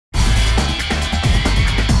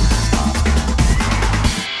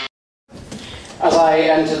As I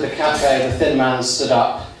entered the cafe, the thin man stood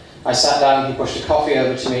up. I sat down, he pushed a coffee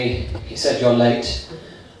over to me. He said, "You're late."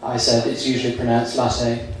 I said, "It's usually pronounced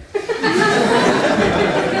latte."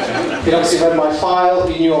 He'd obviously read my file,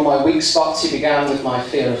 he knew all my weak spots. He began with my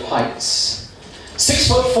fear of heights.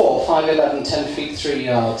 6'4", 5'11", 10 feet 3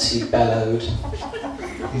 yards, he bellowed.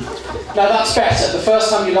 Now that's better. The first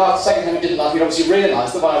time you laughed, the second time you didn't laugh, you'd obviously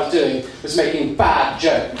realised that what I was doing was making bad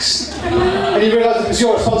jokes. And you realised it was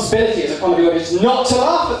your responsibility as a comedy audience not to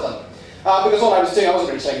laugh at them. Because all I was doing, I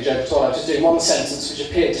wasn't really taking a joke at all, I was just doing one sentence which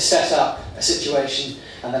appeared to set up a situation,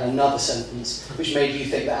 and then another sentence which made you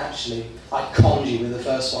think that actually I conned you with the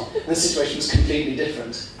first one. And the situation was completely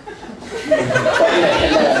different. But in a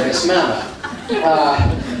hilarious manner.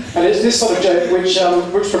 And it's this sort of joke which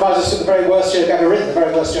provides us with the very worst joke ever written. The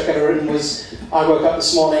very worst joke ever written was, I woke up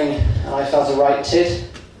this morning and I felt a right tit.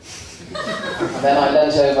 And then I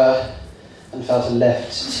leant over and felt a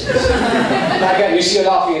left tit. Now again, you see you're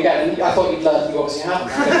laughing again, and I thought you'd learned, you obviously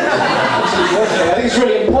haven't. I think it's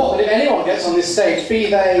really important if anyone gets on this stage, be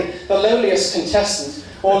they the lowliest contestant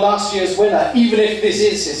or last year's winner, even if this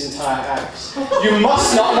is his entire act, you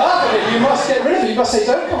must not laugh at it, you must get rid of it. You must say,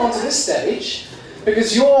 don't come onto this stage,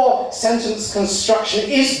 because your sentence construction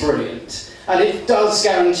is brilliant, and it does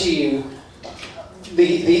guarantee you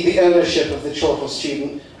the ownership of the Chortle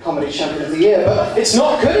Student Comedy Champion of the Year, but it's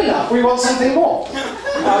not good enough, we want something more.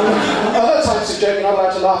 Other types of joking I'm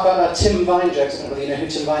allowed to laugh at are Tim Vine jokes. I don't know whether you know who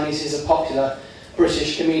Tim Vine is. He's a popular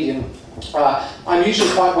British comedian. I'm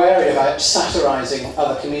usually quite wary about satirising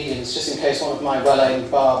other comedians, just in case one of my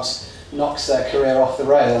well-aimed barbs knocks their career off the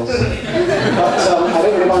rails. But I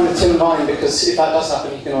don't really mind with Tim Vine, because if that does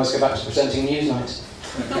happen, you can always go back to presenting Newsnight.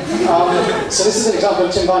 So this is an example of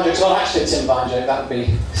a Tim Vine joke. It's not actually a Tim Vine joke, that would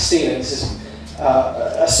be stealing. This is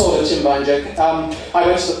a sort of Tim Vine joke. I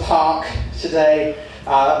went to the park today,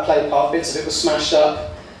 play park, bits of it was smashed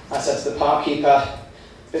up. I said to the park keeper,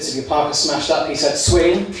 "Bits of your park are smashed up." He said,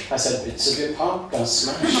 "Swing." I said, "Bits of your park are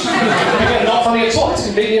smashed." Again, not funny at all, it's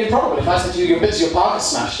completely improbable. If I said to you, "Your bits of your park are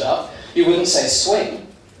smashed up," you wouldn't say swing.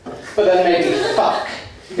 But then maybe fuck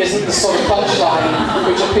isn't the sort of punchline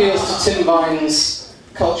which appeals to Tim Vine's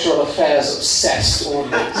cultural affairs obsessed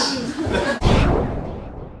audience.